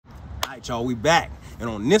right, y'all, we back. And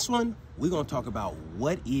on this one, we're going to talk about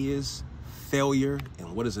what is failure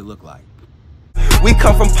and what does it look like. We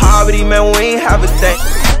come from poverty, man, we ain't have a thing.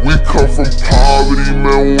 We come from poverty,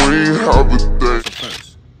 man, we ain't have a thing. So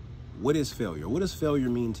first, what is failure? What does failure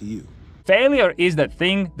mean to you? Failure is that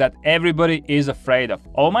thing that everybody is afraid of.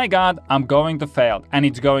 Oh my god, I'm going to fail, and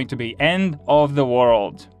it's going to be end of the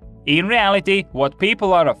world. In reality, what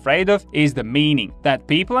people are afraid of is the meaning that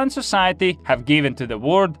people and society have given to the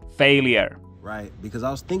word failure. Right, because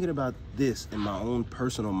I was thinking about this in my own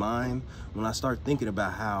personal mind when I start thinking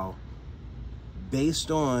about how,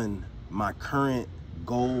 based on my current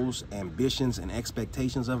goals, ambitions, and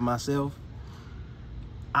expectations of myself,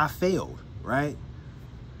 I failed, right?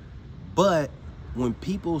 But when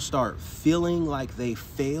people start feeling like they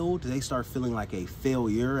failed, they start feeling like a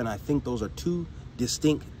failure, and I think those are two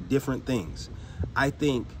distinct, different things. I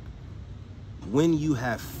think when you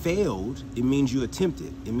have failed, it means you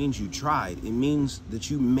attempted, it means you tried, it means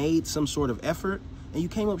that you made some sort of effort and you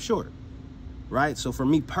came up short, right? So for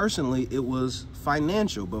me personally, it was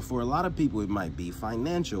financial, but for a lot of people, it might be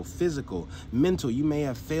financial, physical, mental. You may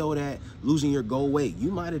have failed at losing your goal weight.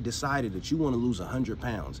 You might have decided that you want to lose 100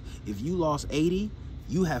 pounds. If you lost 80,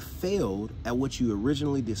 you have failed at what you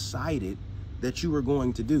originally decided that you were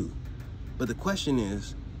going to do. But the question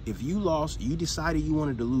is, if you decided you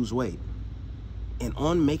wanted to lose weight, and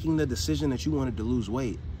on making the decision that you wanted to lose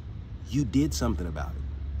weight, you did something about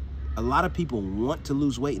it. A lot of people want to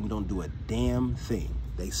lose weight and don't do a damn thing.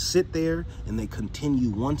 They sit there and they continue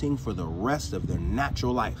wanting for the rest of their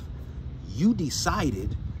natural life. You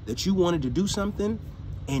decided that you wanted to do something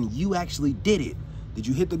and you actually did it. Did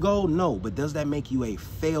you hit the goal? No, but does that make you a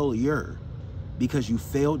failure because you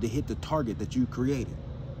failed to hit the target that you created?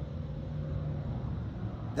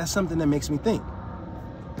 That's something that makes me think.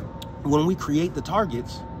 When we create the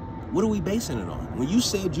targets, what are we basing it on? When you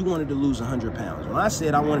said you wanted to lose 100 pounds, when I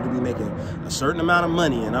said I wanted to be making a certain amount of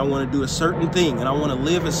money and I want to do a certain thing and I want to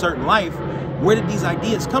live a certain life, where did these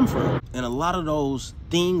ideas come from? And a lot of those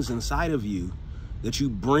things inside of you that you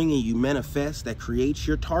bring and you manifest that creates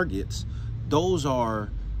your targets, those are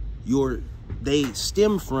they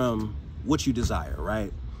stem from what you desire,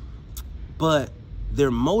 right? But they're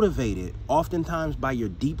motivated oftentimes by your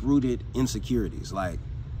deep-rooted insecurities. Like,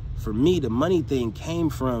 for me, the money thing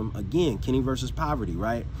came from, again, Kenny versus poverty,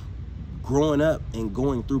 right? Growing up and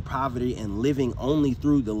going through poverty and living only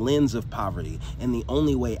through the lens of poverty. And the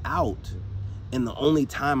only way out and the only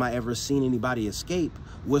time I ever seen anybody escape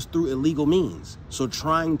was through illegal means. So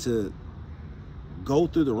trying to go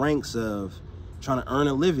through the ranks of trying to earn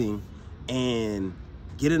a living and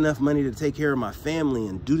get enough money to take care of my family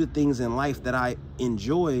and do the things in life that I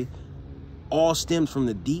enjoy all stems from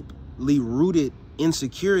the deeply rooted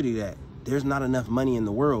insecurity that there's not enough money in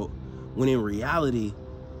the world, when in reality,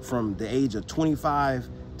 from the age of 25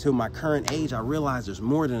 to my current age, I realize there's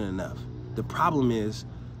more than enough. The problem is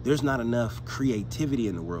there's not enough creativity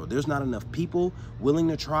in the world. There's not enough people willing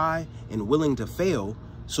to try and willing to fail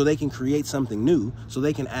so they can create something new, so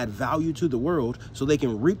they can add value to the world, so they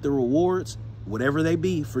can reap the rewards, whatever they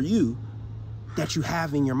be for you, that you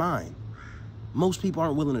have in your mind. Most people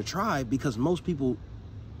aren't willing to try because most people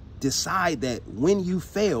decide that when you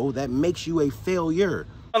fail, that makes you a failure.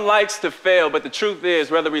 One likes to fail, but the truth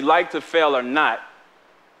is, whether we like to fail or not,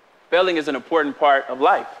 failing is an important part of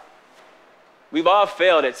life. We've all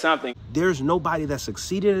failed at something. There's nobody that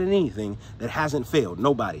succeeded at anything that hasn't failed.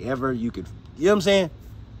 Nobody ever. You know what I'm saying?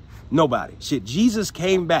 Nobody. Shit, Jesus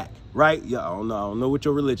came back, right? Yeah, I don't know what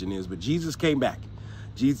your religion is, but Jesus came back.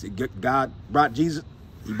 God brought Jesus.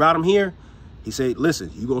 He brought him here. He said,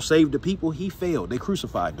 listen, you gonna save the people? He failed. They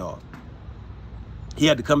crucified, dog. He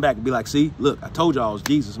had to come back and be like, see, look, I told y'all I was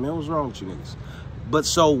Jesus, man. What's wrong with you niggas? But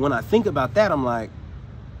so when I think about that, I'm like,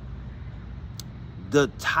 the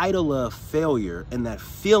title of failure and that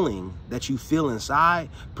feeling that you feel inside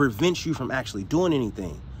prevents you from actually doing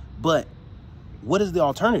anything. But what is the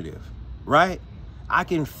alternative, right? I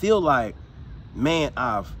can feel like, man,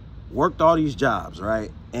 I've worked all these jobs,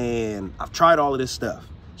 right? And I've tried all of this stuff.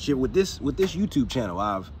 Shit, with this YouTube channel,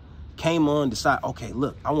 I've came on, decided, okay,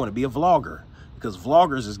 look, I want to be a vlogger because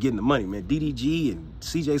vloggers is getting the money, man. DDG and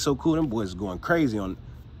CJ So Cool, them boys is going crazy on.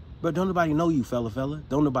 But don't nobody know you, fella.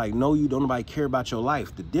 Don't nobody know you. Don't nobody care about your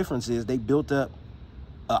life. The difference is they built up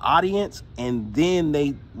an audience and then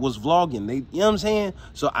they was vlogging. You know what I'm saying?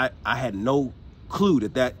 So I had no clue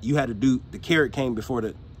that you had to do, the carrot came before the,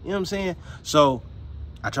 you know what I'm saying? So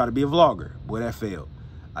I tried to be a vlogger. Boy, that failed.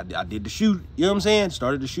 I did the shoe, you know what I'm saying?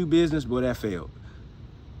 Started the shoe business, boy, that failed.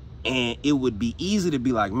 And it would be easy to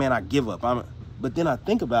be like, man, I give up. But then I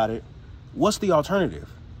think about it, what's the alternative?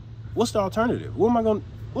 What's the alternative? What am I going to,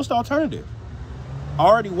 What's the alternative? I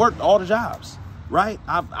already worked all the jobs, right?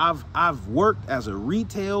 I've worked as a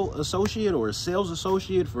retail associate or a sales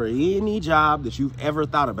associate for any job that you've ever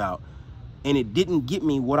thought about. And it didn't get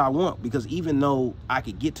me what I want, because even though I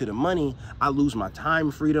could get to the money, I lose my time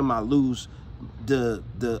freedom. I lose the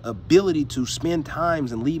ability to spend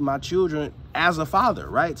times and lead my children as a father,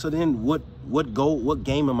 right? So then what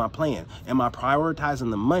game am I playing? Am I prioritizing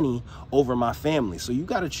the money over my family? So you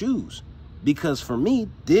got to choose, because for me,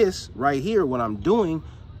 this right here, what I'm doing,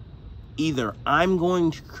 either I'm going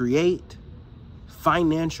to create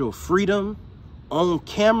financial freedom on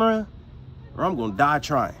camera, or I'm going to die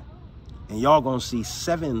trying. And y'all gonna see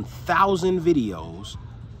 7,000 videos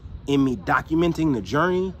in me documenting the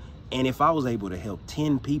journey. And if I was able to help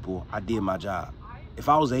 10 people, I did my job. If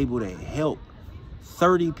I was able to help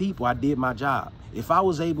 30 people, I did my job. If I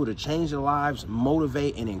was able to change their lives,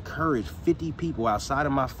 motivate and encourage 50 people outside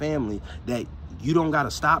of my family that you don't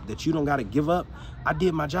gotta stop, that you don't gotta give up, I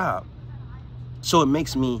did my job. So it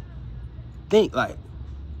makes me think, like,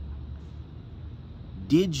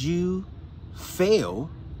 did you fail?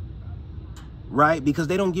 Right? Because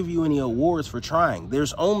they don't give you any awards for trying.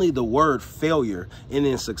 There's only the word failure. And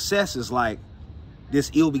then success is like this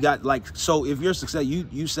ill-begotten, like, so if you're success,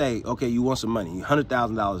 you say, okay, you want some money,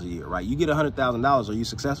 $100,000 a year, right? You get $100,000, are you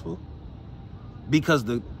successful? Because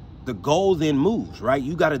the goal then moves, right?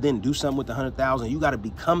 You got to then do something with the 100,000. You got to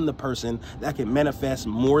become the person that can manifest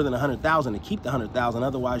more than 100,000 to keep the 100,000.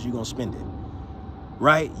 Otherwise, you're going to spend it.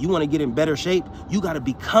 Right? You want to get in better shape, you got to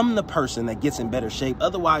become the person that gets in better shape.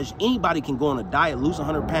 Otherwise, anybody can go on a diet, lose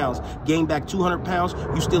 100 pounds, gain back 200 pounds,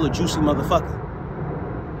 you still a juicy motherfucker.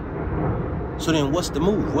 So then what's the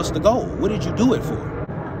move? What's the goal? What did you do it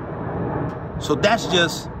for? So that's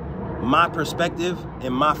just my perspective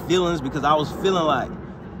and my feelings, because I was feeling like,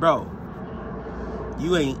 bro,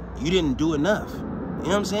 you didn't do enough. You know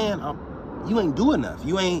what I'm saying? You ain't do enough.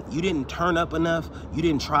 You didn't turn up enough. You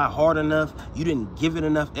didn't try hard enough. You didn't give it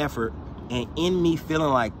enough effort. And in me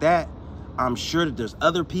feeling like that, I'm sure that there's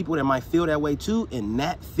other people that might feel that way too. And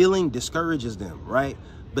that feeling discourages them, right?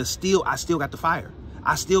 But still, I still got the fire.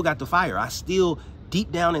 I still got the fire. I still,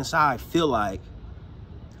 deep down inside, feel like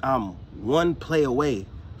I'm one play away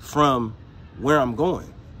from where I'm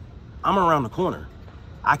going. I'm around the corner.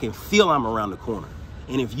 I can feel I'm around the corner.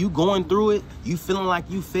 And if you going through it, you feeling like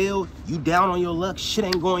you failed, you down on your luck, shit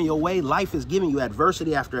ain't going your way, life is giving you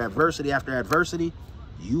adversity after adversity after adversity,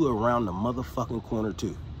 you around the motherfucking corner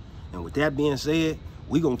too. And with that being said,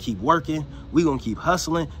 we gonna keep working, we gonna keep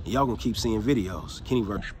hustling, and y'all gonna keep seeing videos. Kenny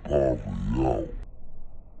Verse.